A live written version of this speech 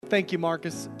Thank you,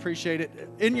 Marcus. Appreciate it.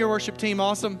 Isn't your worship team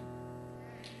awesome?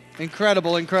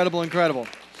 Incredible, incredible, incredible.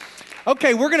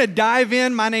 Okay, we're going to dive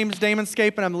in. My name is Damon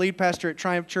Scape, and I'm the lead pastor at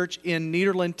Triumph Church in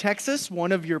Nederland, Texas,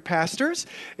 one of your pastors.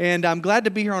 And I'm glad to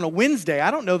be here on a Wednesday.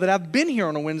 I don't know that I've been here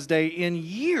on a Wednesday in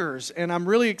years, and I'm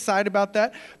really excited about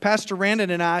that. Pastor Randon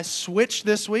and I switched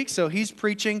this week, so he's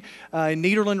preaching in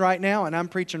Nederland right now, and I'm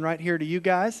preaching right here to you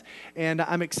guys. And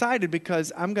I'm excited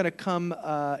because I'm going to come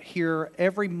here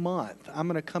every month. I'm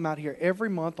going to come out here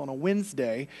every month on a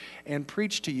Wednesday and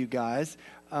preach to you guys.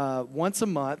 Once a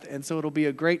month, and so it'll be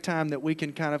a great time that we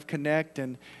can kind of connect,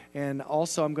 and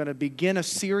also I'm going to begin a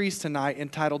series tonight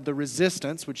entitled The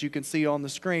Resistance, which you can see on the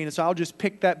screen, and so I'll just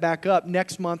pick that back up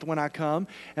next month when I come,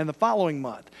 and the following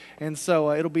month, and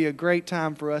so it'll be a great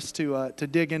time for us to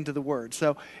dig into the Word.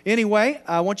 So anyway,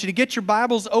 I want you to get your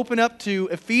Bibles open up to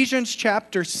Ephesians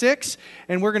chapter 6,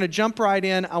 and we're going to jump right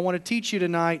in. I want to teach you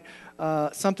tonight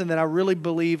something that I really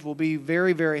believe will be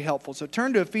very, very helpful. So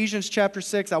turn to Ephesians chapter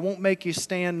 6. I won't make you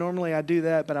stand. Normally I do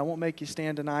that, but I won't make you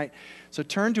stand tonight. So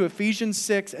turn to Ephesians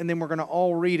 6, and then we're going to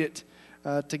all read it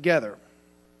together.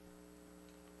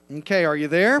 Okay, are you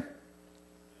there?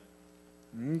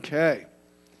 Okay.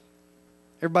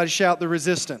 Everybody shout the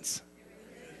resistance.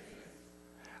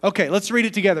 Okay, let's read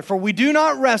it together. For we do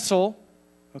not wrestle.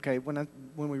 Okay, when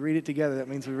we read it together, that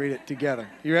means we read it together.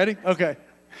 You ready? Okay.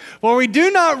 For we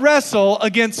do not wrestle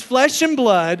against flesh and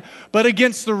blood, but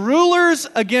against the rulers,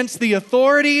 against the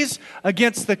authorities,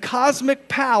 against the cosmic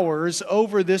powers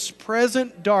over this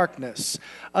present darkness,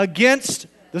 against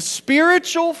the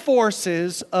spiritual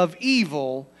forces of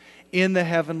evil in the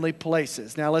heavenly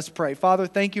places. Now let's pray. Father,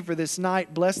 thank you for this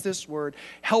night. Bless this word.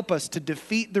 Help us to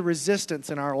defeat the resistance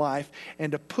in our life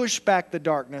and to push back the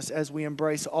darkness as we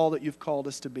embrace all that you've called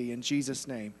us to be. In Jesus'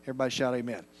 name, everybody shout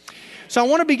amen. So I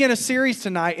want to begin a series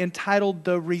tonight entitled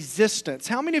The Resistance.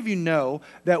 How many of you know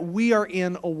that we are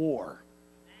in a war?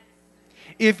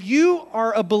 If you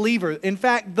are a believer, in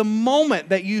fact, the moment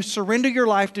that you surrender your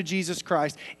life to Jesus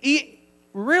Christ,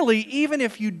 really, even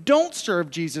if you don't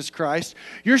serve Jesus Christ,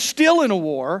 you're still in a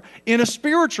war, in a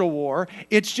spiritual war.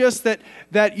 It's just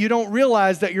that you don't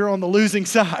realize that you're on the losing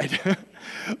side.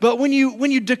 But when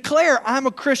you declare, I'm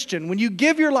a Christian, when you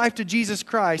give your life to Jesus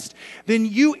Christ, then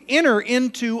you enter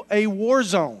into a war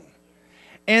zone.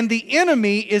 And the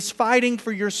enemy is fighting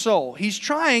for your soul. He's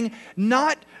trying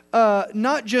not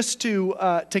just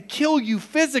to kill you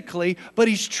physically, but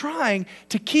he's trying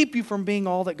to keep you from being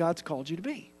all that God's called you to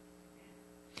be.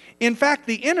 In fact,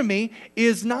 the enemy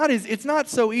it's not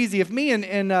so easy. If me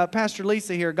and Pastor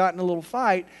Lisa here got in a little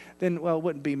fight, then, well, it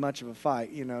wouldn't be much of a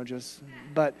fight,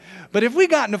 but if we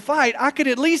got in a fight, I could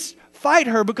at least fight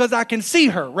her because I can see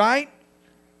her, right?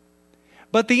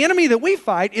 But the enemy that we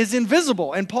fight is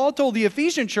invisible. And Paul told the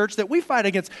Ephesian church that we fight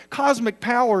against cosmic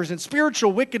powers and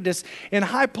spiritual wickedness in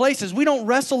high places. We don't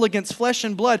wrestle against flesh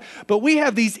and blood, but we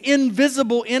have these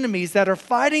invisible enemies that are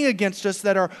fighting against us,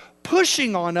 that are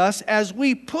pushing on us. As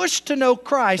we push to know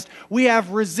Christ, we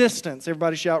have resistance.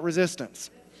 Everybody shout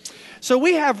resistance. So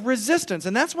we have resistance,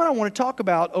 and that's what I want to talk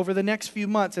about over the next few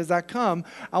months as I come.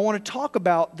 I want to talk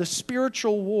about the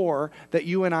spiritual war that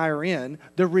you and I are in,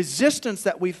 the resistance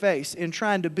that we face in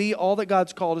trying to be all that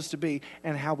God's called us to be,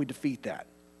 and how we defeat that.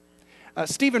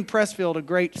 Stephen Pressfield, a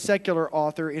great secular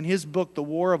author, in his book, The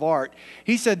War of Art,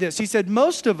 he said this. He said,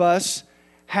 most of us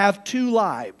have two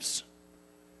lives.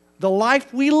 The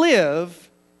life we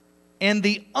live and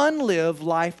the unlived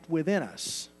life within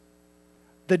us.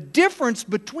 The difference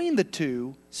between the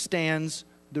two stands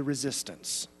the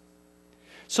resistance.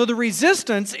 So the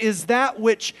resistance is that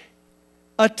which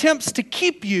attempts to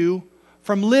keep you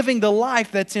from living the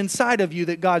life that's inside of you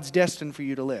that God's destined for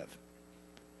you to live.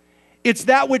 It's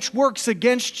that which works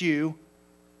against you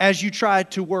as you try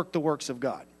to work the works of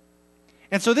God.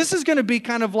 And so this is going to be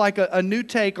kind of like a new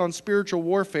take on spiritual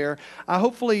warfare.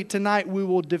 Hopefully tonight we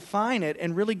will define it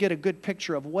and really get a good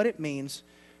picture of what it means,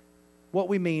 what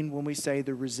we mean when we say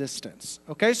the resistance.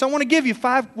 Okay, so I want to give you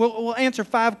we'll answer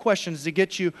 5 questions to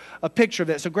get you a picture of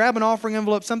that. So grab an offering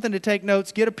envelope, something to take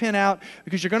notes, get a pen out,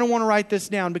 because you're going to want to write this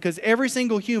down, because every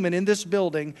single human in this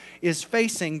building is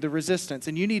facing the resistance,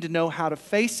 and you need to know how to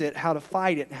face it, how to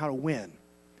fight it, and how to win.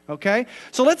 Okay,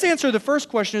 so let's answer the first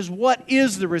question is, what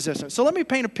is the resistance? So let me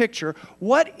paint a picture.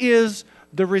 What is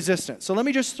the resistance? So let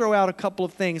me just throw out a couple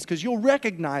of things, because you'll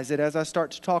recognize it as I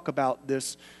start to talk about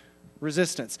this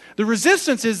resistance. The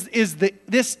resistance is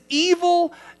this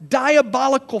evil,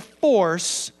 diabolical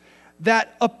force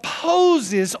that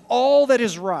opposes all that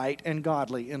is right and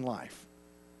godly in life.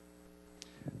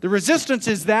 The resistance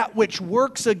is that which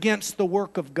works against the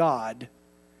work of God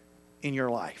in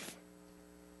your life.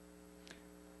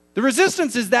 The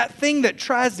resistance is that thing that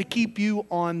tries to keep you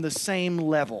on the same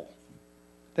level,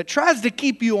 that tries to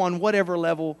keep you on whatever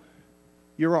level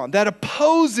you're on, that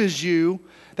opposes you,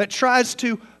 that tries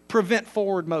to prevent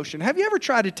forward motion. Have you ever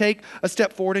tried to take a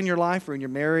step forward in your life or in your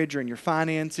marriage or in your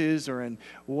finances or in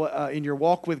your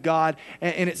walk with God,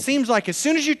 and it seems like as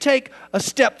soon as you take a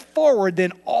step forward,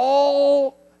 then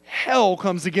all hell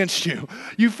comes against you.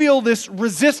 You feel this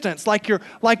resistance, like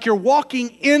you're walking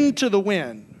into the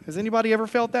wind. Has anybody ever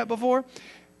felt that before?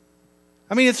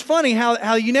 I mean, it's funny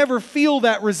how you never feel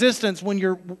that resistance when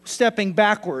you're stepping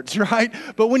backwards, right?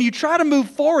 But when you try to move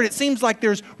forward, it seems like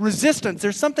there's resistance.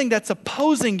 There's something that's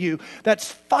opposing you,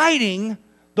 that's fighting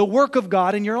the work of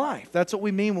God in your life. That's what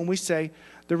we mean when we say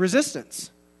the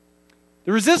resistance.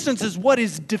 The resistance is what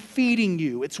is defeating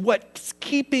you. It's what's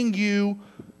keeping you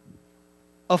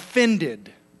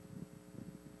offended.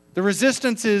 The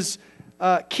resistance is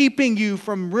keeping you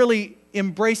from really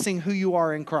embracing who you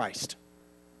are in Christ.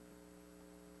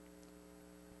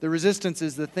 The resistance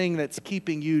is the thing that's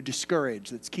keeping you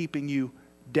discouraged, that's keeping you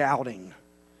doubting,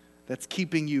 that's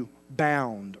keeping you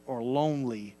bound or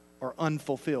lonely or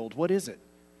unfulfilled. What is it?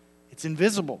 It's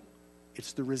invisible.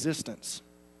 It's the resistance.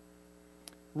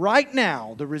 Right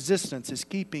now, the resistance is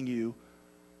keeping you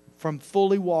from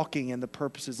fully walking in the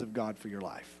purposes of God for your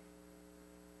life.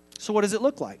 So what does it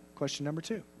look like? Question number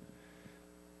 2.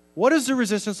 What does the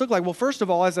resistance look like? Well, first of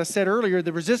all, as I said earlier,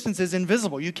 the resistance is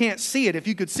invisible. You can't see it. If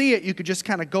you could see it, you could just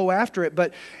kind of go after it,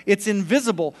 but it's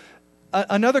invisible.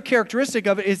 Another characteristic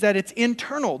of it is that it's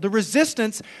internal. The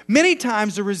resistance, many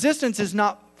times the resistance is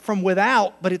not from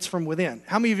without, but it's from within.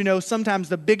 How many of you know sometimes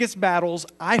the biggest battles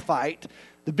I fight,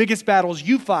 the biggest battles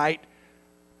you fight,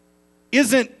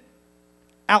 isn't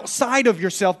outside of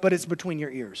yourself, but it's between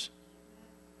your ears?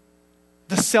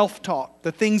 The self-talk,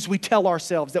 the things we tell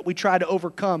ourselves that we try to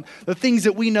overcome, the things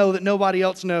that we know that nobody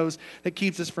else knows that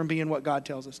keeps us from being what God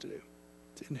tells us to do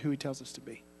and who He tells us to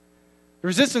be. The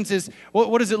resistance is,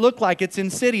 what does it look like? It's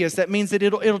insidious. That means that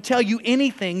it'll tell you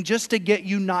anything just to get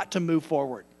you not to move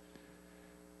forward.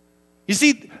 You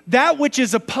see, that which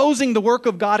is opposing the work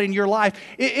of God in your life,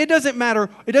 it doesn't matter.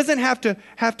 It doesn't have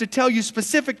to tell you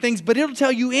specific things, but it'll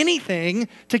tell you anything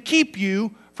to keep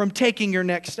you from taking your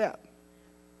next step.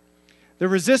 The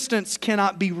resistance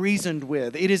cannot be reasoned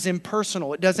with. It is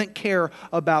impersonal. It doesn't care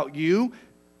about you.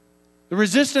 The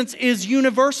resistance is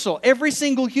universal. Every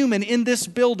single human in this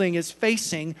building is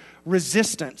facing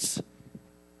resistance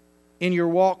in your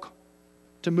walk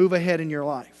to move ahead in your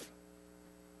life.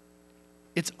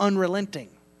 It's unrelenting.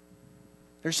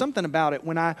 There's something about it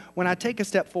when I take a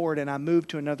step forward and I move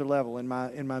to another level in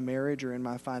my marriage or in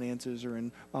my finances or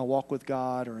in my walk with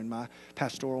God or in my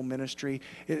pastoral ministry.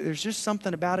 There's just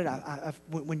something about it.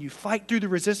 When you fight through the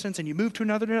resistance and you move to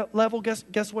another level,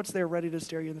 guess what's there ready to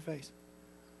stare you in the face?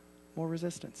 More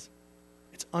resistance.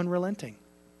 It's unrelenting.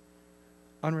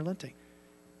 Unrelenting.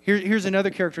 Here's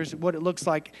another characteristic. What it looks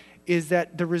like is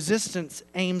that the resistance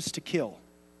aims to kill.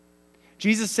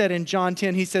 Jesus said in John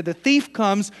 10, He said, the thief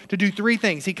comes to do 3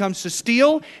 things. He comes to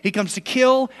steal, he comes to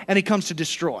kill, and he comes to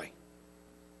destroy.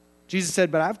 Jesus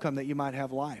said, but I've come that you might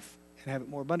have life and have it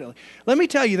more abundantly. Let me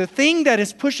tell you, the thing that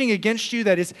is pushing against you,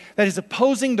 that is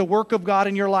opposing the work of God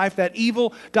in your life, that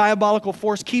evil, diabolical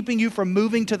force keeping you from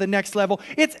moving to the next level,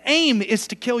 its aim is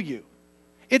to kill you.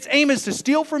 Its aim is to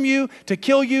steal from you, to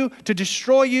kill you, to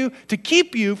destroy you, to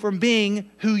keep you from being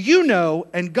who you know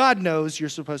and God knows you're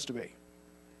supposed to be.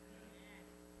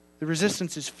 The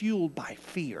resistance is fueled by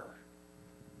fear.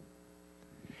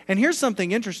 And here's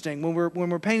something interesting when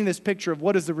we're painting this picture of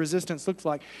what does the resistance look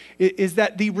like, is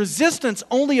that the resistance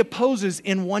only opposes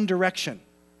in one direction.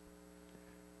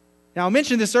 Now, I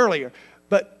mentioned this earlier,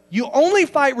 but you only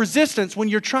fight resistance when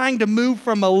you're trying to move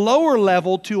from a lower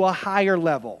level to a higher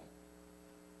level.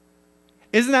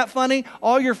 Isn't that funny?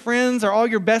 All your friends are all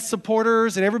your best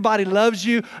supporters and everybody loves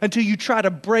you until you try to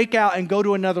break out and go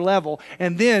to another level,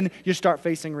 and then you start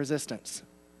facing resistance.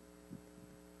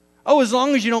 Oh, as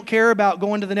long as you don't care about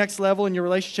going to the next level in your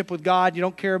relationship with God, you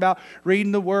don't care about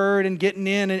reading the Word and getting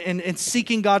in and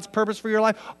seeking God's purpose for your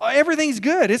life, everything's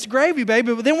good. It's gravy,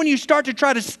 baby. But then when you start to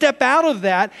try to step out of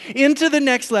that into the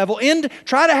next level,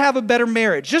 try to have a better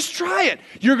marriage, just try it.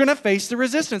 You're going to face the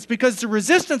resistance because the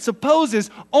resistance opposes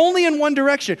only in one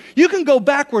direction. You can go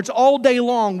backwards all day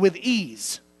long with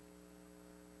ease.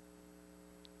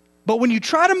 But when you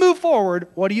try to move forward,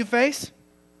 what do you face?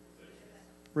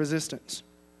 Resistance.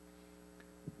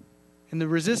 And the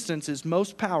resistance is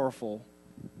most powerful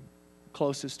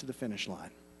closest to the finish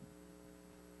line.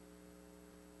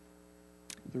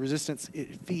 The resistance,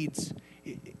 it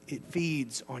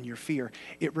feeds on your fear.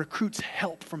 It recruits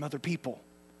help from other people.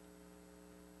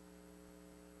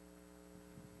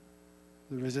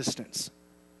 the resistance.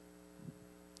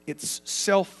 It's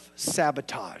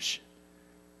self-sabotage.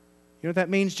 You know what that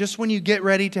means? Just when you get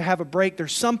ready to have a break,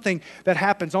 there's something that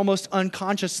happens almost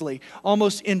unconsciously,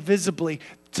 almost invisibly,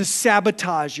 to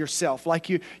sabotage yourself. Like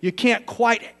you can't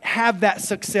quite have that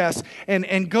success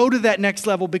and go to that next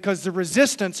level because the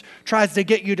resistance tries to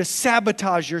get you to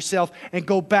sabotage yourself and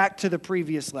go back to the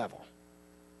previous level.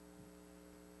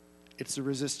 It's the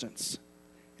resistance.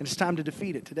 And it's time to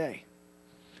defeat it today.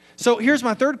 So here's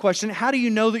my third question. How do you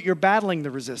know that you're battling the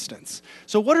resistance?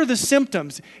 So what are the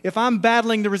symptoms if I'm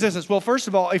battling the resistance? Well, first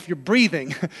of all, if you're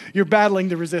breathing, you're battling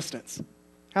the resistance.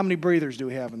 How many breathers do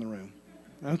we have in the room?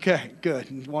 Okay,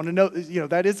 good. Want to know,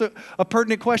 that is a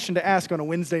pertinent question to ask on a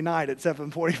Wednesday night at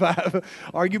 7:45.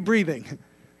 Are you breathing?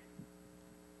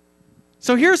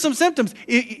 So here are some symptoms.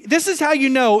 This is how you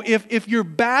know if you're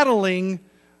battling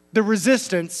the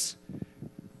resistance.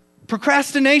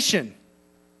 Procrastination.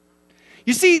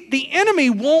 You see, the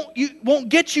enemy won't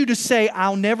get you to say,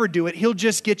 I'll never do it. He'll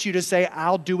just get you to say,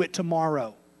 I'll do it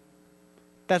tomorrow.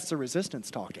 That's the resistance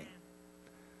talking.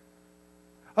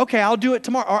 Okay, I'll do it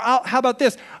tomorrow. Or how about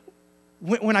this?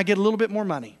 When I get a little bit more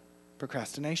money,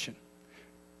 procrastination.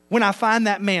 When I find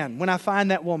that man, when I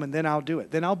find that woman, then I'll do it.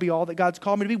 Then I'll be all that God's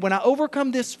called me to be. When I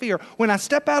overcome this fear, when I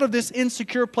step out of this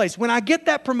insecure place, when I get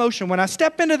that promotion, when I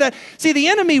step into that. See, the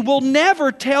enemy will never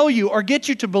tell you or get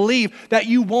you to believe that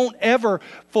you won't ever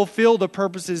fulfill the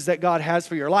purposes that God has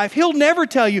for your life. He'll never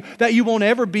tell you that you won't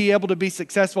ever be able to be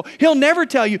successful. He'll never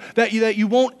tell you that you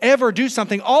won't ever do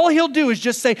something. All he'll do is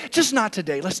just say, just not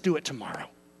today. Let's do it tomorrow.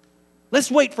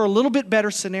 Let's wait for a little bit better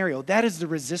scenario. That is the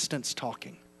resistance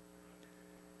talking.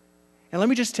 And let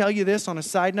me just tell you this on a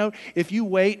side note. If you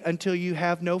wait until you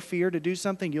have no fear to do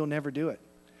something, you'll never do it.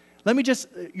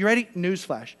 You ready?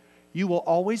 Newsflash. You will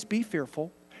always be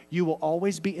fearful. You will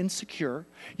always be insecure.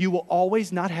 You will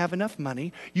always not have enough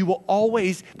money. There will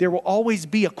always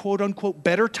be a quote unquote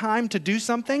better time to do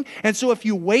something. And so if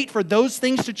you wait for those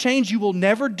things to change, you will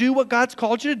never do what God's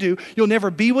called you to do. You'll never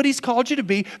be what He's called you to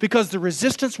be because the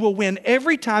resistance will win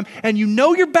every time. And you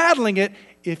know you're battling it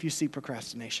if you see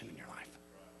procrastination in your life.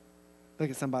 Look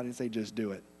at somebody and say, just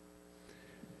do it.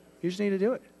 You just need to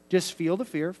do it. Just feel the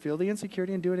fear, feel the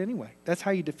insecurity, and do it anyway. That's how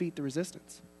you defeat the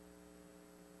resistance.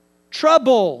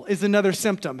 Trouble is another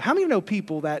symptom. How many of you know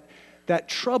people that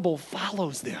trouble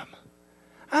follows them?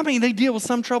 I mean, they deal with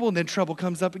some trouble and then trouble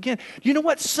comes up again. You know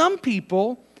what? Some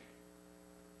people,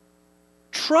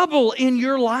 trouble in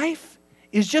your life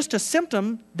is just a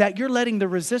symptom that you're letting the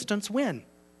resistance win.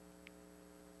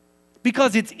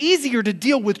 Because it's easier to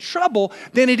deal with trouble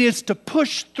than it is to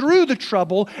push through the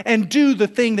trouble and do the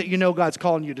thing that you know God's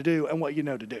calling you to do and what you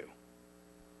know to do.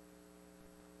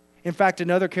 In fact,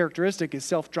 another characteristic is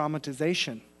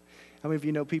self-dramatization. How many of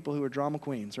you know people who are drama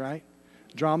queens, right?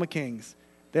 Drama kings.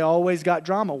 They always got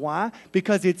drama. Why?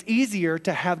 Because it's easier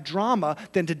to have drama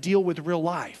than to deal with real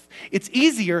life. It's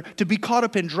easier to be caught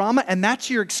up in drama, and that's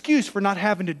your excuse for not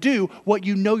having to do what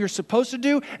you know you're supposed to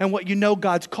do and what you know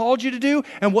God's called you to do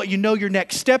and what you know your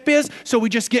next step is. So we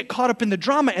just get caught up in the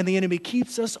drama, and the enemy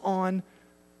keeps us on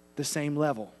the same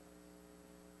level.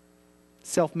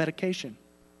 Self-medication.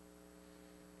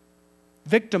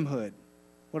 Victimhood.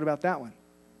 What about that one?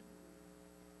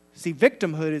 See,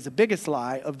 victimhood is the biggest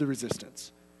lie of the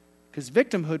resistance. Because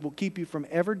victimhood will keep you from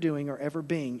ever doing or ever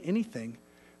being anything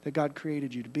that God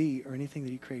created you to be or anything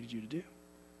that He created you to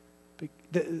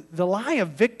do. The lie of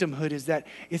victimhood is that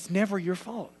it's never your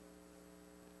fault.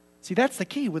 See, that's the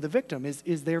key with a victim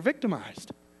is they're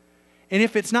victimized. And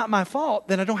if it's not my fault,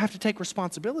 then I don't have to take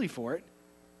responsibility for it.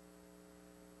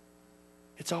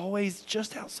 It's always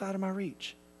just outside of my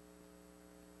reach.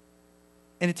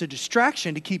 And it's a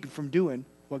distraction to keep you from doing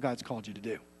what God's called you to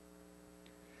do.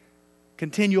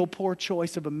 Continual poor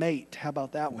choice of a mate. How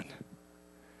about that one?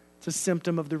 It's a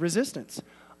symptom of the resistance.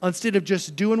 Instead of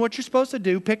just doing what you're supposed to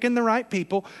do, picking the right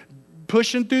people,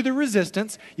 pushing through the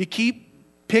resistance, you keep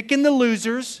picking the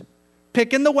losers,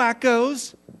 picking the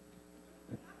wackos.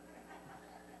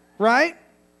 Right?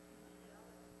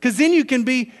 Because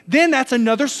then that's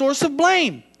another source of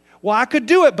blame. Well, I could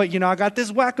do it, but I got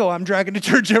this wacko I'm dragging to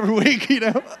church every week,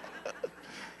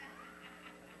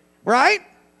 Right?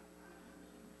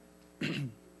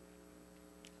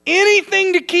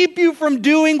 Anything to keep you from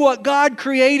doing what God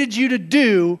created you to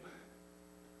do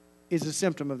is a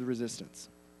symptom of the resistance.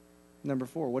 Number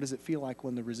 4, what does it feel like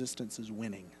when the resistance is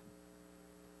winning?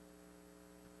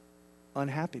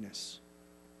 Unhappiness.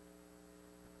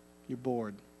 You're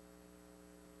bored.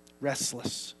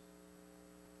 Restless.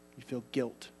 You feel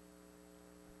guilt.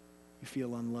 You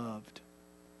feel unloved.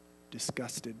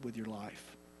 Disgusted with your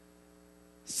life.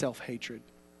 Self-hatred.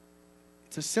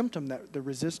 It's a symptom that the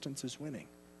resistance is winning.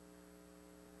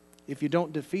 If you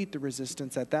don't defeat the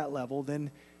resistance at that level,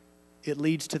 then it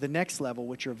leads to the next level,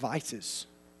 which are vices,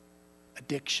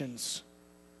 addictions,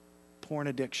 porn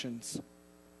addictions,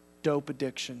 dope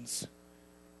addictions,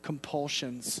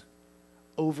 compulsions,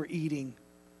 overeating.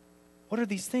 What are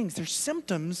these things? They're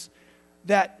symptoms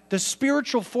that the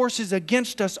spiritual forces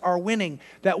against us are winning,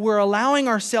 that we're allowing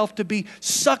ourselves to be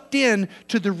sucked in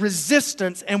to the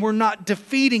resistance and we're not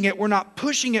defeating it, we're not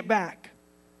pushing it back.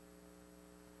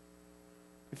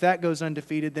 If that goes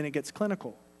undefeated, then it gets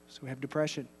clinical. So we have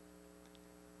depression,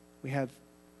 we have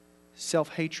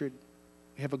self-hatred,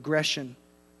 we have aggression,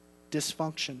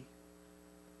 dysfunction.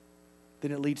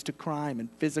 Then it leads to crime and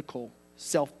physical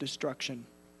self-destruction.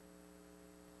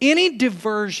 Any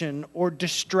diversion or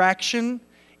distraction,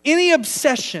 any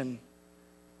obsession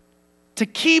to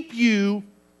keep you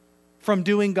from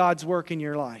doing God's work in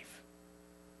your life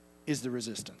is the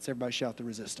resistance. Everybody shout the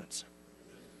resistance.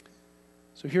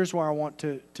 So here's where I want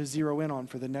to zero in on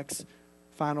for the next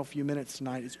final few minutes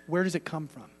tonight is where does it come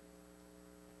from?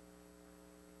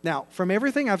 Now, from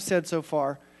everything I've said so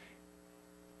far,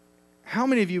 how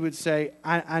many of you would say,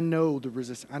 I know the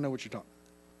resistance, I know what you're talking about?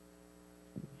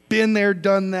 Been there,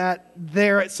 done that,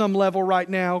 there at some level right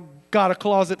now, got a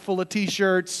closet full of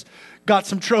t-shirts, got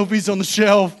some trophies on the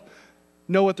shelf,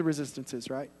 know what the resistance is,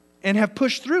 right? And have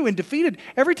pushed through and defeated.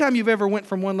 Every time you've ever went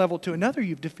from one level to another,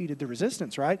 you've defeated the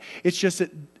resistance, right? It's just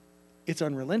that it's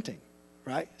unrelenting,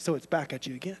 right? So it's back at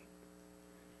you again.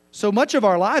 So much of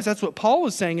our lives, that's what Paul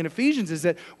was saying in Ephesians, is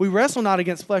that we wrestle not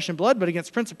against flesh and blood, but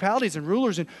against principalities and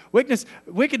rulers and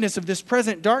wickedness of this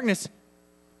present darkness.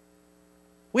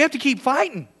 We have to keep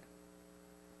fighting.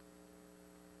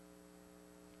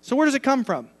 So where does it come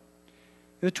from?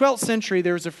 In the 12th century,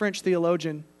 there was a French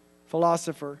theologian,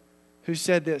 philosopher, who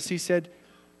said this. He said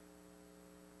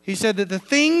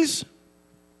that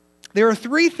there are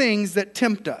three things that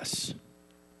tempt us: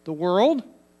 the world,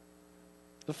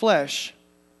 the flesh,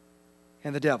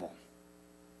 and the devil.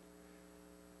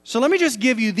 So let me just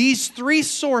give you these three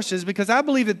sources, because I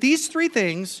believe that these three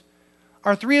things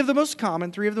are three of the most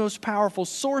common, three of the most powerful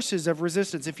sources of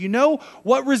resistance. If you know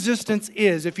what resistance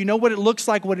is, if you know what it looks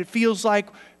like, what it feels like,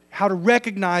 how to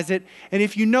recognize it, and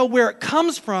if you know where it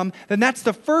comes from, then that's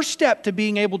the first step to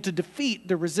being able to defeat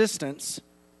the resistance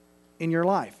in your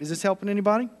life. Is this helping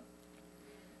anybody?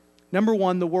 Number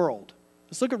one, the world.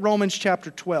 Let's look at Romans chapter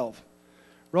 12.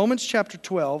 Romans chapter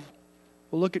 12,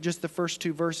 we'll look at just the first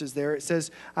two verses there. It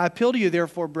says, I appeal to you,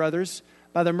 therefore, brothers,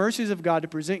 by the mercies of God, to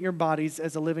present your bodies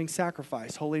as a living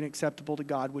sacrifice, holy and acceptable to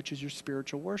God, which is your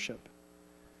spiritual worship.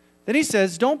 Then he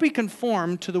says, don't be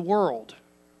conformed to the world.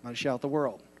 I'm going to shout the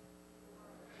world.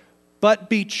 But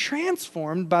be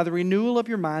transformed by the renewal of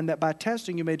your mind, that by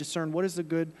testing you may discern what is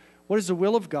the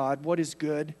will of God, what is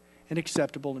good and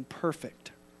acceptable and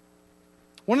perfect.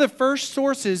 One of the first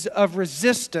sources of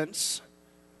resistance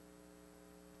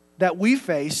that we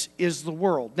face is the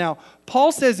world. Now,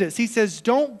 Paul says this. He says,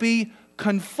 don't be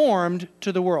conformed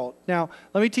to the world. Now,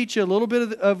 let me teach you a little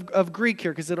bit of Greek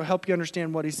here, because it'll help you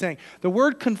understand what he's saying. The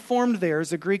word conformed there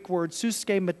is a Greek word,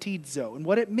 suskematizo. And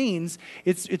what it means,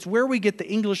 it's where we get the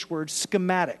English word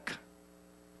schematic,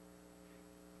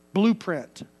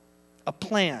 blueprint, a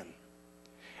plan.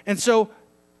 And so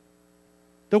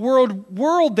the word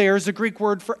world there is a Greek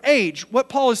word for age. What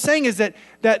Paul is saying is that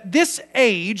this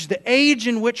age, the age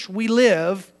in which we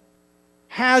live,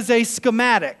 has a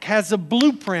schematic, has a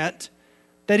blueprint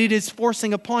that it is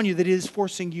forcing upon you, that it is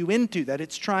forcing you into, that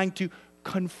it's trying to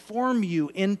conform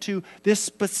you into this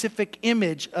specific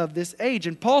image of this age.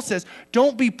 And Paul says,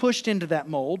 don't be pushed into that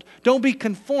mold. Don't be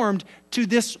conformed to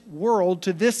this world,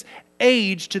 to this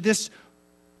age, to this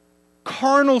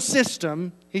carnal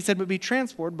system. He said, but be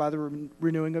transformed by the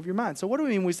renewing of your mind. So what do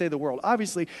we mean when we say the world?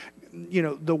 Obviously,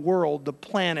 the world, the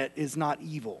planet is not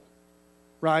evil,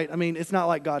 right? I mean, it's not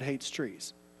like God hates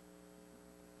trees.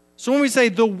 So when we say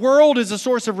the world is a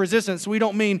source of resistance, we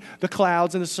don't mean the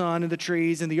clouds and the sun and the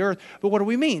trees and the earth. But what do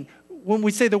we mean? When we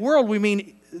say the world, we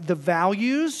mean the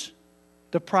values,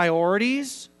 the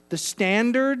priorities, the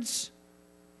standards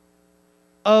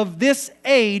of this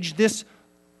age, this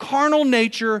carnal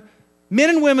nature,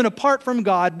 men and women apart from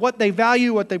God, what they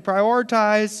value, what they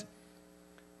prioritize,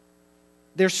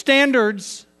 their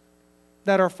standards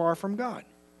that are far from God.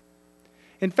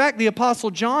 In fact, the Apostle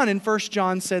John in 1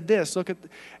 John said this. Look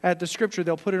at the scripture.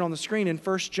 They'll put it on the screen in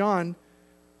 1 John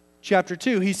chapter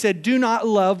 2. He said, do not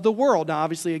love the world. Now,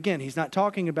 obviously, again, he's not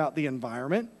talking about the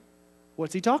environment.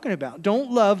 What's he talking about? Don't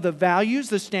love the values,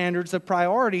 the standards, the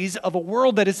priorities of a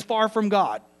world that is far from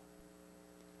God.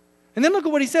 And then look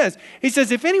at what he says. He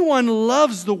says, if anyone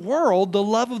loves the world, the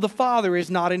love of the Father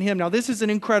is not in him. Now, this is an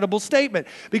incredible statement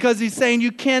because he's saying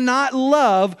you cannot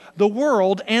love the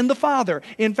world and the Father.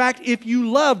 In fact, if you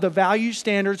love the values,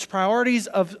 standards, priorities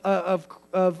of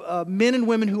men and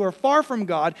women who are far from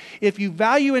God, if you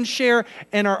value and share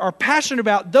and are passionate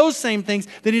about those same things,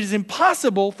 then it is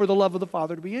impossible for the love of the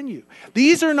Father to be in you.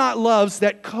 These are not loves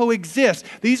that coexist.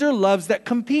 These are loves that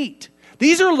compete.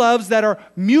 These are loves that are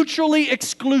mutually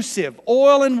exclusive.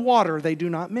 Oil and water, they do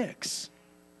not mix.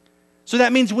 So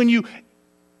that means when you,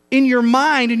 in your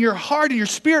mind, in your heart, in your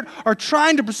spirit, are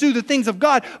trying to pursue the things of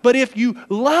God, but if you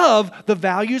love the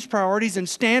values, priorities, and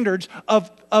standards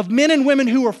of men and women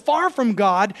who are far from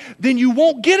God, then you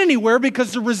won't get anywhere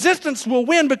because the resistance will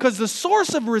win because the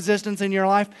source of resistance in your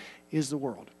life is the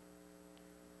world.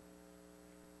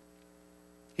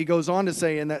 He goes on to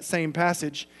say in that same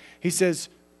passage, he says,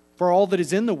 for all that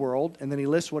is in the world, and then he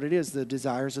lists what it is, the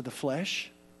desires of the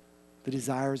flesh, the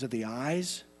desires of the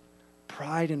eyes,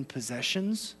 pride in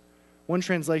possessions. One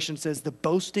translation says the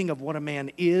boasting of what a man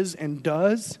is and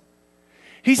does.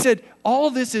 He said, all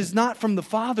of this is not from the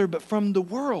Father, but from the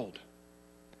world.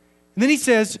 And then he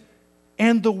says,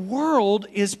 and the world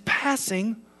is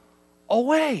passing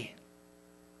away,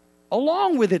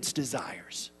 along with its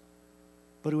desires.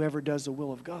 But whoever does the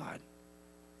will of God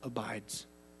abides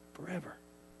forever.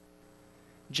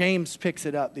 James picks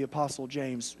it up, the Apostle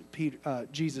James,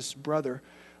 Jesus' brother,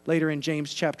 later in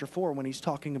James chapter 4 when he's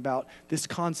talking about this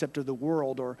concept of the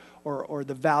world or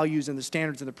the values and the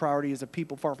standards and the priorities of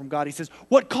people far from God. He says,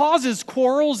 what causes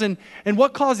quarrels and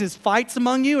what causes fights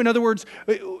among you? In other words,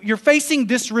 you're facing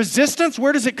this resistance.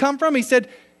 Where does it come from? He said,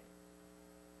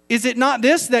 is it not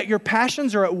this, that your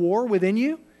passions are at war within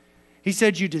you? He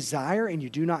said, you desire and you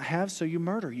do not have, so you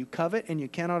murder. You covet and you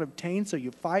cannot obtain, so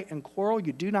you fight and quarrel.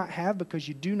 You do not have because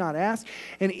you do not ask.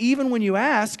 And even when you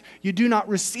ask, you do not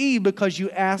receive because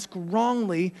you ask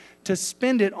wrongly to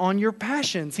spend it on your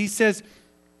passions. He says,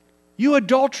 you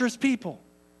adulterous people.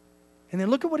 And then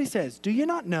look at what he says. Do you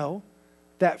not know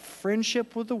that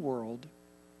friendship with the world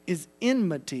is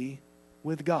enmity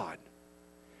with God?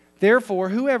 Therefore,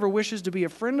 whoever wishes to be a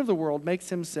friend of the world makes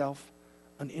himself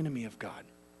an enemy of God.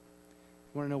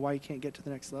 You want to know why you can't get to the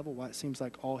next level? Why it seems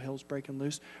like all hell's breaking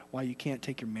loose? Why you can't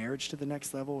take your marriage to the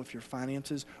next level? If your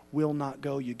finances will not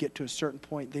go, you get to a certain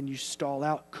point, then you stall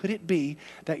out. Could it be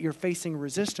that you're facing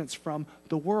resistance from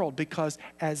the world? Because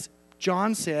as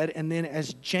John said, and then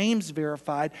as James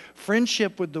verified,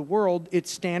 friendship with the world,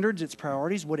 its standards, its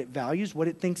priorities, what it values, what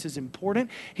it thinks is important,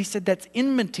 he said that's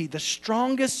enmity, the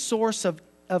strongest source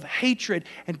of hatred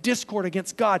and discord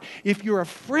against God. If you're a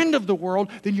friend of the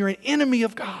world, then you're an enemy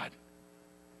of God.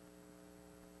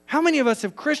 How many of us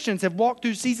as Christians have walked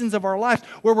through seasons of our lives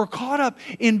where we're caught up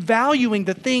in valuing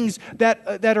the things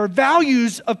that are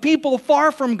values of people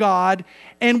far from God,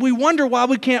 and we wonder why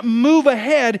we can't move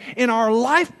ahead in our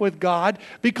life with God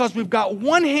because we've got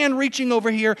one hand reaching over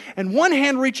here and one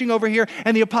hand reaching over here,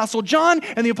 and the Apostle John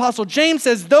and the Apostle James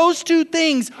says those two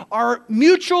things are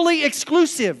mutually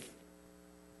exclusive.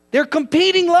 They're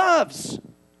competing loves.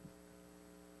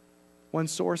 One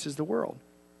source is the world.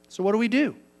 So what do we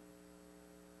do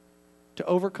to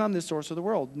overcome this source of the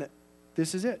world?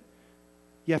 This is it.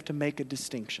 You have to make a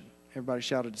distinction. Everybody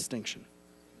shout a distinction.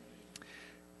 I'm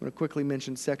going to quickly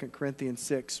mention 2 Corinthians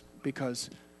 6 because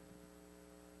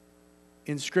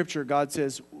in Scripture, God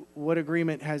says, what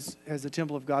agreement has the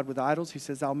temple of God with idols? He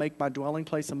says, I'll make my dwelling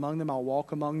place among them. I'll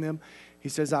walk among them. He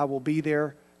says, I will be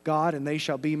their God and they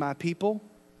shall be my people.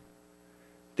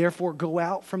 Therefore, go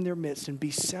out from their midst and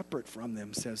be separate from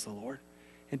them, says the Lord.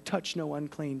 And touch no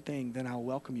unclean thing, then I'll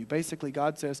welcome you. Basically,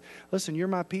 God says, listen, you're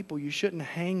my people. You shouldn't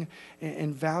hang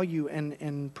and value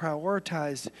and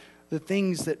prioritize the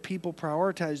things that people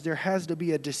prioritize. There has to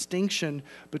be a distinction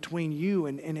between you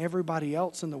and everybody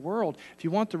else in the world. If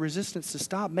you want the resistance to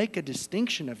stop, make a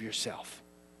distinction of yourself.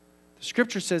 The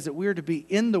Scripture says that we are to be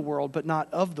in the world, but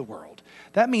not of the world.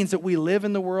 That means that we live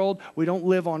in the world. We don't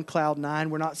live on cloud nine.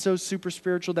 We're not so super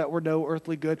spiritual that we're no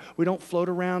earthly good. We don't float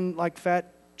around like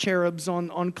fat cherubs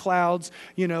on clouds,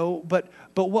 but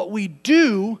what we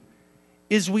do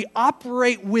is we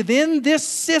operate within this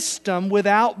system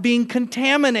without being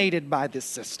contaminated by this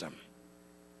system.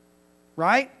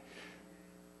 Right?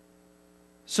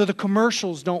 So the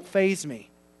commercials don't faze me.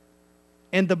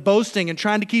 And the boasting and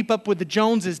trying to keep up with the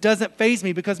Joneses doesn't faze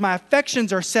me because my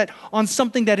affections are set on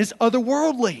something that is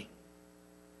otherworldly.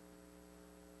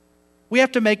 We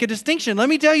have to make a distinction. Let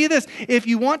me tell you this. If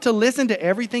you want to listen to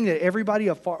everything that everybody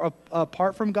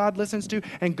apart from God listens to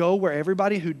and go where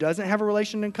everybody who doesn't have a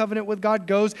relation and covenant with God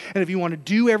goes, and if you want to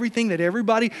do everything that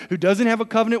everybody who doesn't have a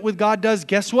covenant with God does,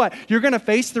 guess what? You're going to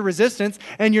face the resistance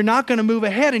and you're not going to move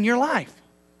ahead in your life.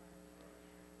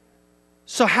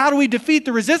 So how do we defeat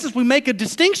the resistance? We make a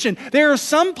distinction. There are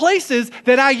some places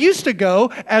that I used to go,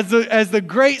 as the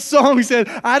great song said,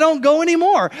 I don't go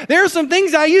anymore. There are some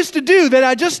things I used to do that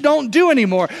I just don't do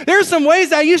anymore. There are some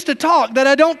ways I used to talk that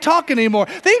I don't talk anymore.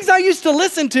 Things I used to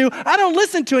listen to, I don't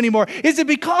listen to anymore. Is it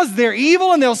because they're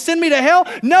evil and they'll send me to hell?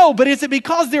 No, but is it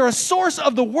because they're a source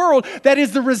of the world that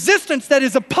is the resistance that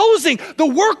is opposing the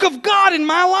work of God in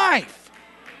my life?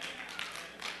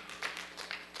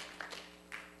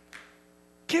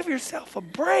 Give yourself a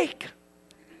break.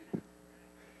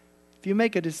 If you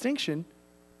make a distinction,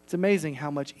 it's amazing how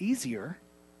much easier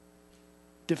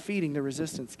defeating the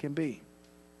resistance can be.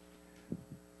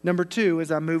 Number 2,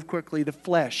 as I move quickly, the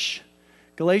flesh.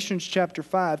 Galatians chapter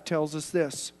 5 tells us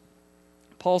this.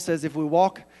 Paul says, if we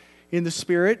walk in the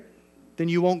Spirit, then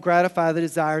you won't gratify the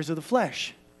desires of the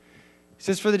flesh. He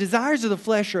says, for the desires of the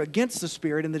flesh are against the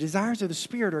Spirit, and the desires of the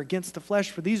Spirit are against the flesh,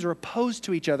 for these are opposed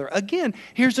to each other. Again,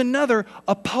 here's another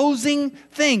opposing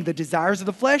thing. The desires of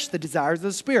the flesh, the desires of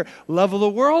the Spirit. Love of the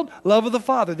world, love of the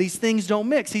Father. These things don't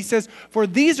mix. He says, for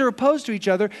these are opposed to each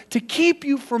other to keep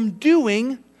you from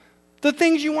doing the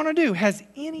things you want to do. Has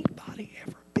anybody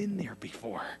ever been there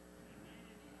before?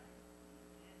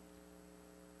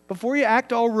 Before you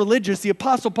act all religious, the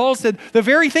Apostle Paul said, the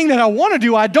very thing that I want to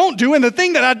do, I don't do, and the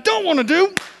thing that I don't want to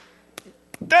do,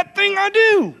 that thing I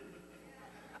do.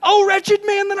 Oh, wretched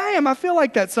man that I am. I feel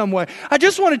like that some way. I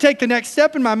just want to take the next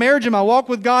step in my marriage and my walk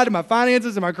with God and my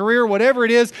finances and my career, whatever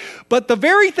it is. But the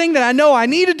very thing that I know I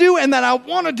need to do and that I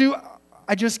want to do,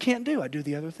 I just can't do. I do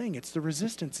the other thing. It's the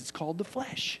resistance. It's called the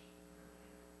flesh.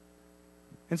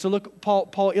 And so look,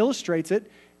 Paul illustrates it.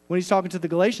 When he's talking to the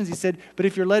Galatians, he said, but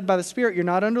if you're led by the Spirit, you're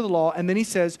not under the law. And then he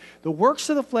says, the works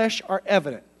of the flesh are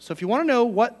evident. So if you want to know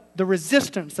what the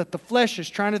resistance that the flesh is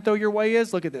trying to throw your way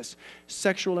is, look at this.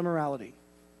 Sexual immorality.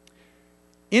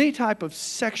 Any type of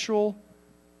sexual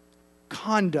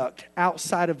conduct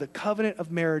outside of the covenant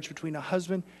of marriage between a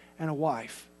husband and a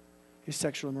wife is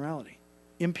sexual immorality.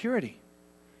 Impurity,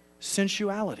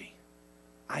 sensuality,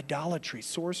 idolatry,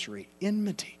 sorcery,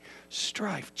 enmity,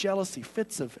 strife, jealousy,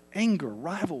 fits of anger,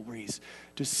 rivalries,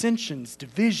 dissensions,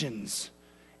 divisions,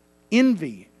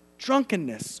 envy,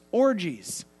 drunkenness,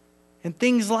 orgies, and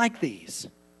things like these.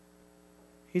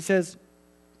 He says,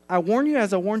 I warn you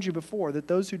as I warned you before, that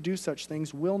those who do such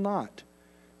things will not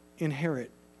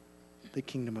inherit the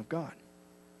kingdom of God.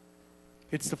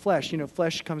 It's the flesh. You know,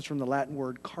 flesh comes from the Latin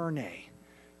word carne. You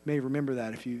may remember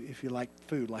that if you like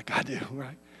food like I do,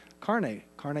 right? Carne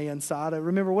asada.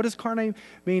 Remember, what does carne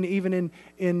mean even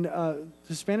in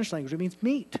the Spanish language? It means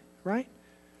meat, right?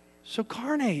 So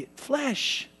carne,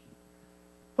 flesh.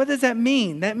 What does that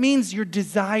mean? That means your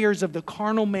desires of the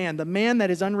carnal man, the man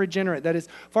that is unregenerate, that is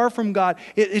far from God.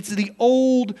 It's the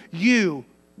old you.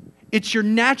 It's your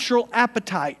natural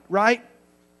appetite, right?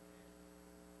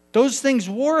 Those things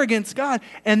war against God.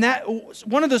 And that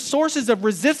one of the sources of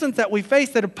resistance that we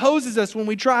face that opposes us when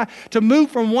we try to move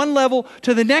from one level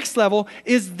to the next level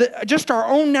is just our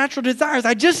own natural desires.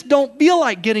 I just don't feel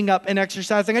like getting up and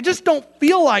exercising. I just don't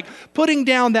feel like putting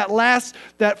down that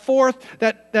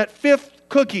fifth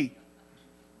cookie.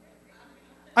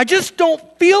 I just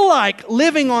don't feel like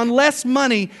living on less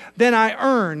money than I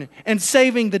earn and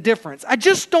saving the difference. I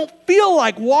just don't feel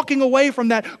like walking away from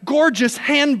that gorgeous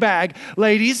handbag,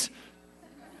 ladies.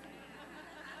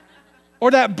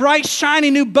 Or that bright, shiny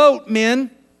new boat,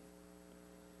 men.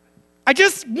 I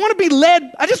just want to be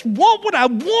led. I just want what I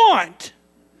want.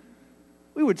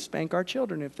 We would spank our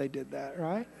children if they did that,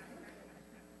 right?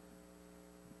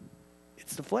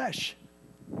 It's the flesh.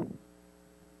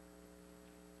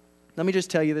 Let me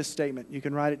just tell you this statement. You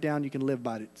can write it down. You can live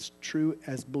by it. It's true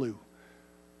as blue.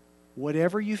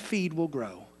 Whatever you feed will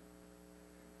grow,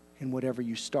 and whatever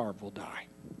you starve will die.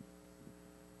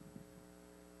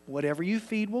 Whatever you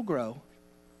feed will grow,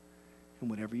 and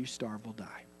whatever you starve will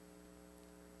die.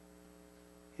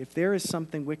 If there is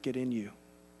something wicked in you,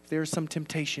 if there is some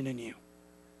temptation in you,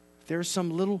 if there is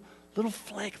some little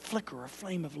flicker or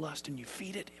flame of lust and you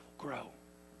feed it, it will grow.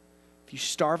 If you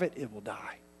starve it, it will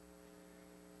die.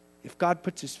 If God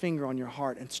puts His finger on your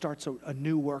heart and starts a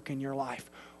new work in your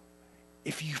life,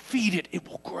 if you feed it, it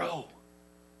will grow.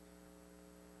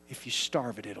 If you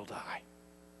starve it, it'll die.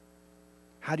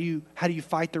 How do you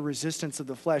fight the resistance of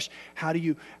the flesh? How do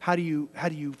you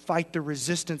fight the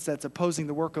resistance that's opposing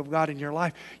the work of God in your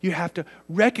life? You have to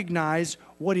recognize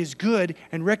what is good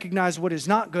and recognize what is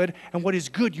not good. And what is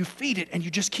good, you feed it and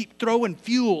you just keep throwing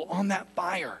fuel on that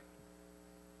fire.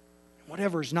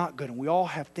 Whatever is not good, and we all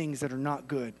have things that are not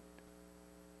good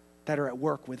that are at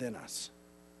work within us.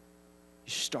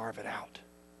 You starve it out.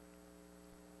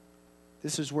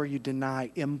 This is where you deny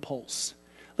impulse.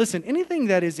 Listen, anything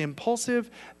that is impulsive,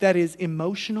 that is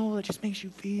emotional, that just makes you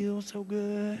feel so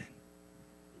good.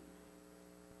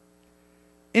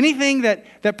 Anything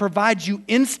that provides you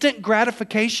instant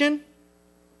gratification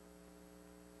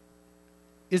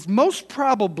is most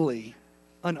probably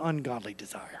an ungodly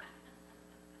desire.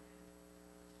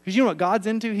 Because you know what God's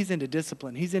into? He's into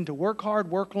discipline. He's into work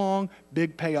hard, work long,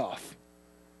 big payoff.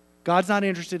 God's not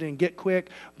interested in get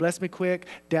quick, bless me quick,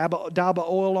 dab of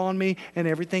oil on me, and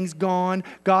everything's gone.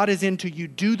 God is into you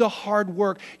do the hard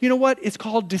work. You know what? It's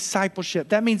called discipleship.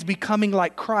 That means becoming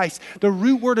like Christ. The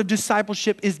root word of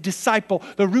discipleship is disciple.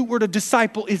 The root word of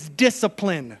disciple is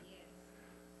discipline.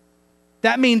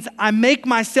 That means I make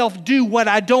myself do what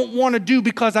I don't want to do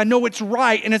because I know it's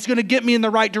right and it's going to get me in the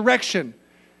right direction.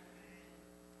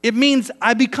 It means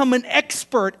I become an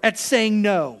expert at saying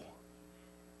no.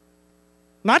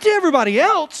 Not to everybody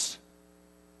else,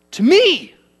 to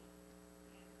me.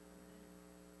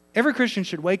 Every Christian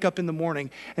should wake up in the morning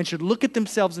and should look at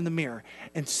themselves in the mirror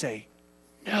and say,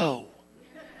 no.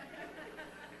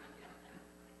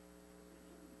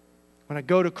 When I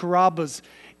go to Carrabba's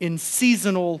in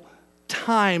seasonal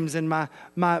times, and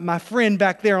my friend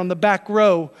back there on the back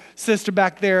row, sister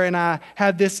back there, and I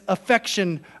have this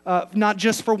affection, not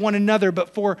just for one another,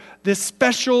 but for this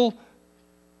special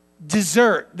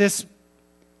dessert, this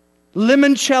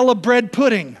limoncello bread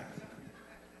pudding.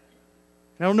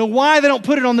 I don't know why they don't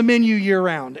put it on the menu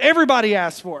year-round. Everybody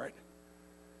asks for it.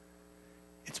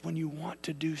 It's when you want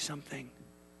to do something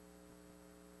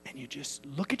and you just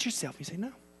look at yourself and you say,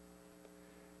 no.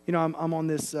 You know, I'm on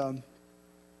this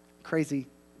crazy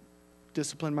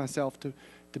discipline myself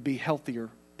to be healthier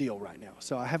deal right now.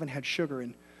 So I haven't had sugar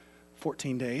in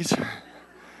 14 days.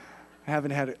 I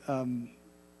haven't had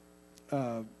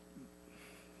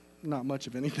not much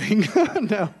of anything.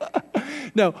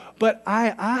 No. But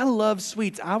I love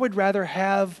sweets. I would rather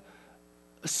have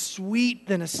a sweet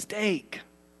than a steak.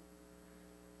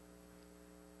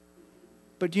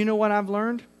 But do you know what I've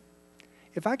learned?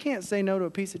 If I can't say no to a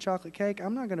piece of chocolate cake,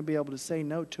 I'm not going to be able to say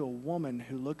no to a woman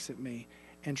who looks at me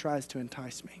and tries to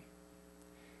entice me.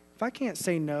 If I can't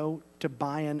say no to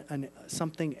buying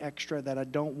something extra that I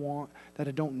don't want, that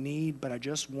I don't need, but I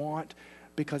just want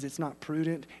because it's not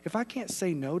prudent, if I can't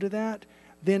say no to that,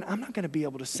 then I'm not going to be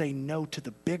able to say no to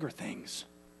the bigger things.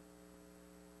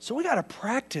 So we got to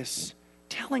practice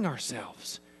telling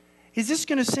ourselves, is this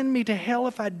going to send me to hell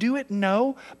if I do it?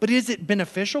 No. But is it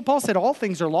beneficial? Paul said all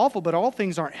things are lawful, but all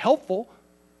things aren't helpful.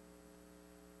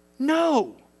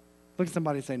 No. Look at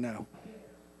somebody and say no.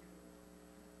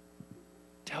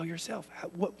 Tell yourself.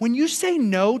 When you say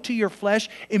no to your flesh,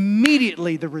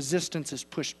 immediately the resistance is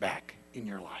pushed back in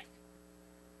your life.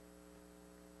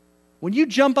 When you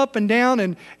jump up and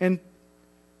down and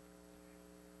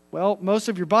well, most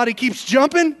of your body keeps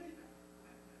jumping,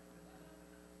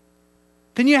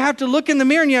 then you have to look in the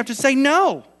mirror and you have to say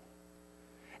no.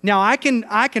 Now, I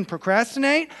can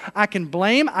procrastinate, I can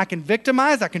blame, I can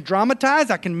victimize, I can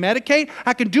dramatize, I can medicate,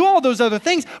 I can do all those other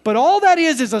things, but all that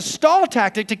is a stall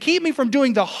tactic to keep me from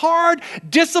doing the hard,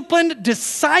 disciplined,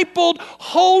 discipled,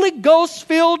 Holy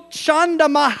Ghost-filled,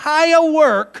 Shandamahaya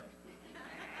work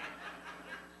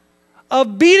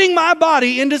of beating my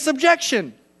body into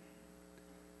subjection.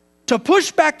 To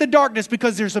push back the darkness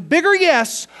because there's a bigger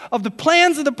yes of the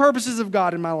plans and the purposes of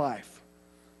God in my life.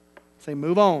 Say,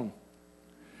 move on.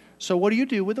 So what do you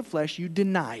do with the flesh? You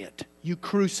deny it. You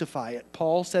crucify it.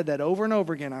 Paul said that over and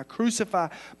over again. I crucify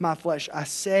my flesh. I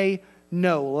say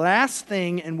no. Last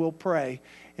thing, and we'll pray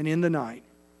and end the night.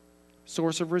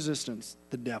 Source of resistance,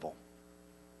 the devil.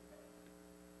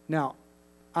 Now,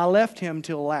 I left him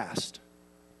till last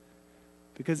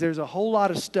because there's a whole lot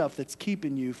of stuff that's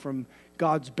keeping you from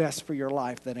God's best for your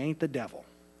life that ain't the devil.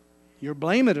 You're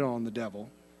blaming it on the devil.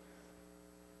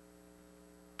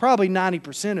 Probably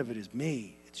 90% of it is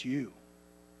me. It's you.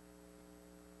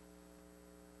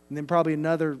 And then probably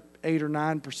another 8 or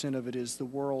 9% of it is the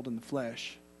world and the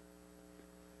flesh.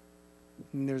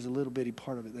 And there's a little bitty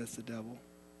part of it that's the devil.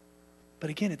 But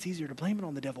again, it's easier to blame it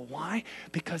on the devil. Why?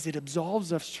 Because it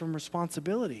absolves us from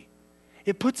responsibility.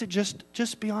 It puts it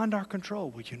just beyond our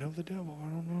control. Well, you know the devil. I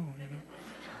don't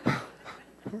know.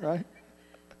 Right?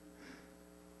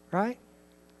 Right?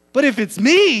 But if it's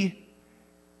me,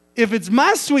 if it's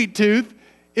my sweet tooth,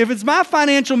 if it's my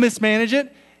financial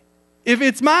mismanagement, if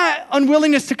it's my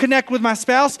unwillingness to connect with my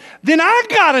spouse, then I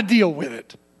got to deal with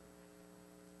it.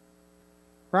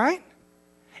 Right?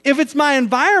 If it's my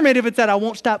environment, if it's that I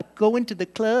won't stop going to the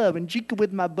club and drinking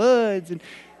with my buds,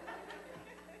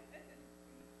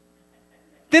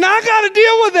 then I got to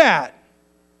deal with that.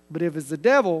 But if it's the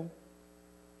devil,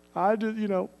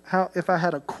 if I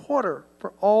had a quarter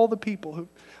for all the people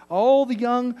all the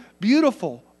young,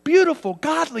 beautiful,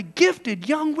 godly, gifted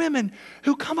young women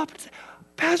who come up and say,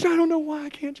 Pastor, I don't know why I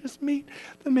can't just meet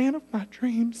the man of my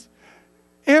dreams.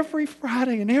 Every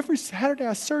Friday and every Saturday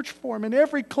I search for him in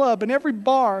every club and every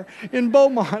bar in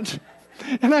Beaumont,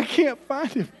 and I can't find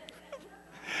him.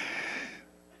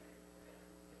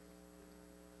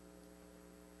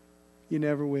 You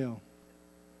never will.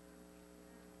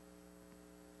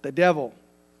 The devil,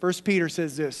 1 Peter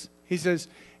says this. He says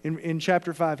in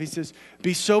chapter 5, he says,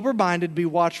 be sober-minded, be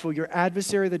watchful. Your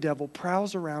adversary, the devil,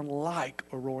 prowls around like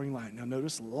a roaring lion. Now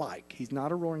notice like. He's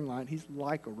not a roaring lion. He's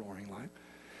like a roaring lion.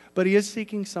 But he is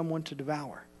seeking someone to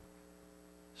devour.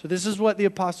 So this is what the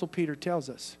Apostle Peter tells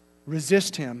us.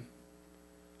 Resist him.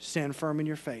 Stand firm in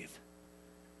your faith.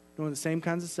 Knowing the same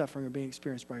kinds of suffering are being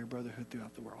experienced by your brotherhood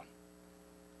throughout the world.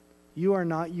 You are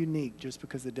not unique just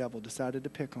because the devil decided to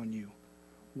pick on you.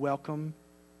 Welcome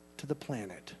to the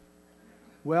planet.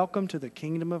 Welcome to the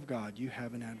kingdom of God. You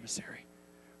have an adversary.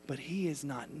 But he is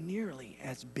not nearly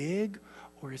as big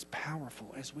or as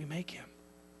powerful as we make him.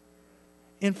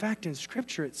 In fact, in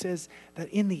Scripture, it says that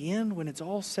in the end, when it's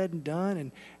all said and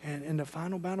done and the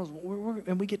final battles,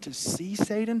 and we get to see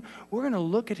Satan, we're going to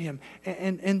look at him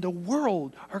and the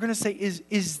world are going to say,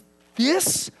 is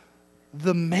this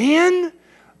the man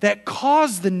that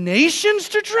caused the nations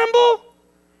to tremble?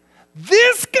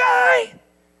 This guy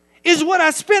is what I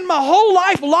spent my whole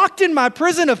life locked in my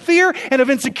prison of fear and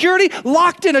of insecurity,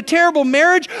 locked in a terrible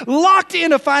marriage, locked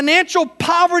in a financial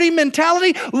poverty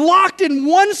mentality, locked in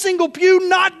one single pew,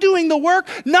 not doing the work,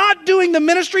 not doing the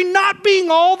ministry, not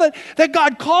being all that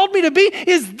God called me to be.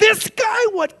 Is this guy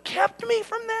what kept me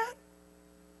from that?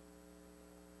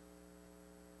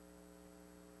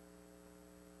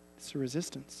 It's a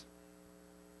resistance.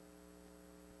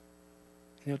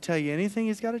 And he'll tell you anything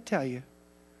he's got to tell you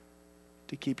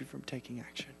to keep you from taking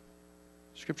action.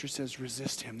 Scripture says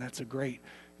resist him. That's a great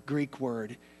Greek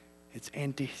word. It's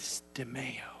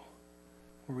antistemeo,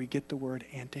 where we get the word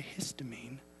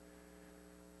antihistamine.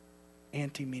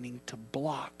 Anti meaning to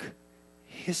block.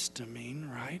 Histamine,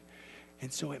 right?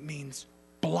 And so it means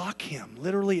block him.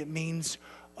 Literally it means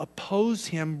oppose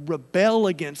him, rebel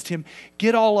against him,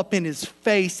 get all up in his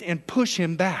face and push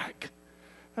him back.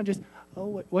 Not just,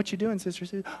 what you doing,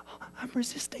 sister? Oh, I'm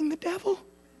resisting the devil.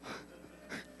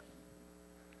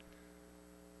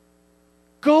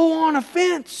 Go on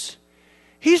offense.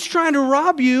 He's trying to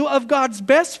rob you of God's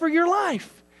best for your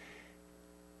life.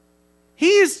 He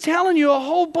is telling you a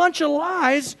whole bunch of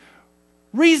lies.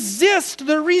 Resist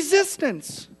the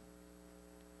resistance.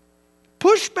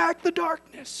 Push back the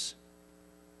darkness.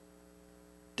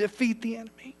 Defeat the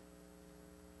enemy.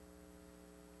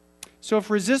 So if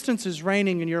resistance is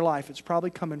reigning in your life, it's probably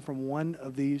coming from one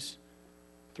of these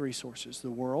three sources: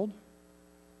 the world,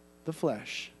 the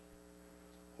flesh,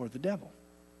 or the devil.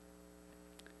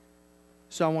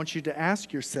 So I want you to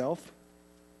ask yourself,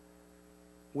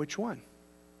 which one?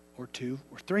 Or two,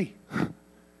 or three?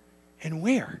 And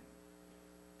where?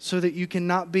 So that you can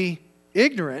not be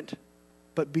ignorant,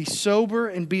 but be sober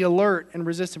and be alert and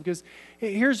resist him. Because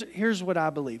here's what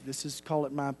I believe. This is, call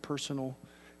it my personal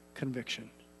conviction.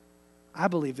 I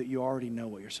believe that you already know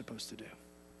what you're supposed to do.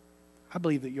 I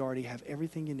believe that you already have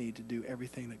everything you need to do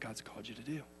everything that God's called you to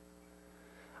do.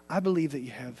 I believe that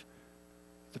you have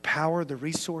the power, the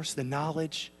resource, the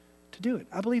knowledge to do it.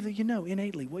 I believe that you know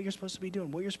innately what you're supposed to be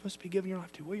doing, what you're supposed to be giving your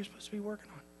life to, what you're supposed to be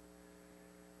working on.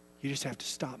 You just have to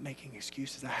stop making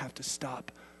excuses. I have to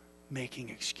stop making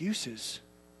excuses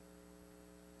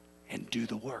and do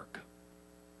the work.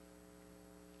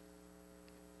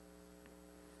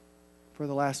 For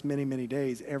the last many, many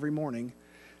days, every morning,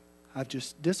 I've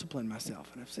just disciplined myself.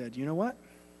 And I've said, you know what?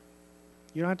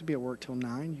 You don't have to be at work till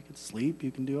 9. You can sleep.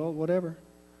 You can do all whatever.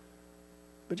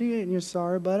 But you're getting your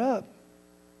sorry butt up.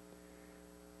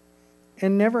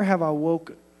 And never have I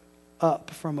woke up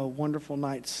from a wonderful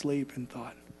night's sleep and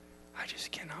thought, I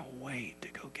just cannot wait to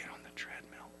go get on the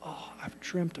treadmill. Oh, I've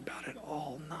dreamt about it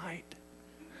all night.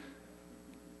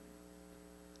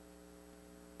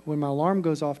 When my alarm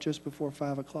goes off just before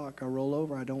 5 o'clock, I roll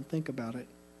over. I don't think about it.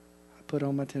 I put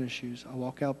on my tennis shoes. I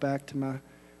walk out back to my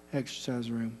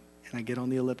exercise room, and I get on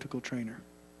the elliptical trainer.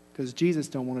 Because Jesus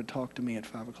don't want to talk to me at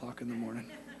 5 o'clock in the morning.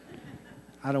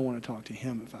 I don't want to talk to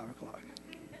him at 5 o'clock.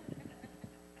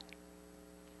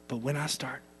 But when I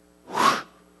start,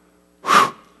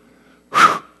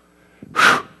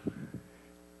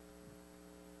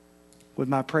 with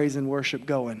my praise and worship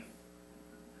going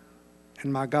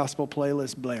and my gospel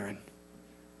playlist blaring,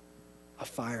 a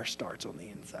fire starts on the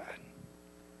inside.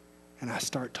 And I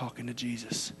start talking to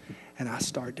Jesus, and I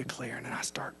start declaring, and I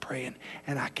start praying,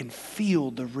 and I can feel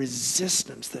the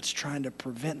resistance that's trying to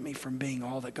prevent me from being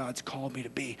all that God's called me to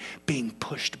be, being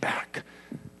pushed back.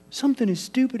 Something as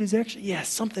stupid as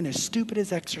something as stupid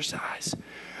as exercise.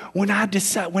 When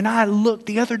I looked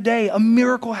the other day, a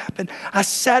miracle happened. I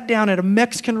sat down at a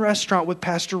Mexican restaurant with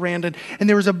Pastor Randon, and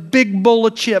there was a big bowl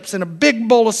of chips and a big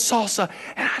bowl of salsa,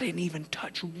 and I didn't even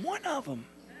touch one of them.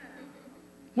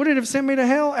 Would it have sent me to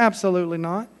hell? Absolutely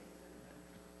not.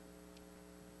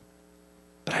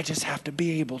 But I just have to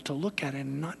be able to look at it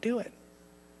and not do it.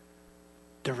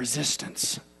 The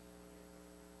resistance.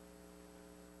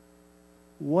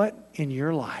 What in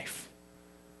your life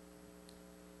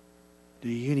do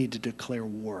you need to declare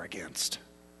war against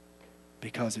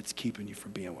because it's keeping you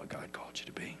from being what God called you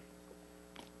to be?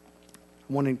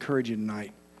 I want to encourage you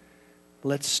tonight.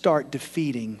 Let's start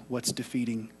defeating what's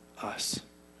defeating us.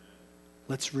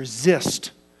 Let's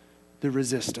resist the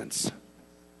resistance.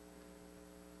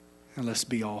 And let's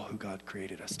be all who God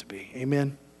created us to be.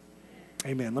 Amen?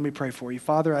 Amen. Let me pray for you.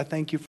 Father, I thank you for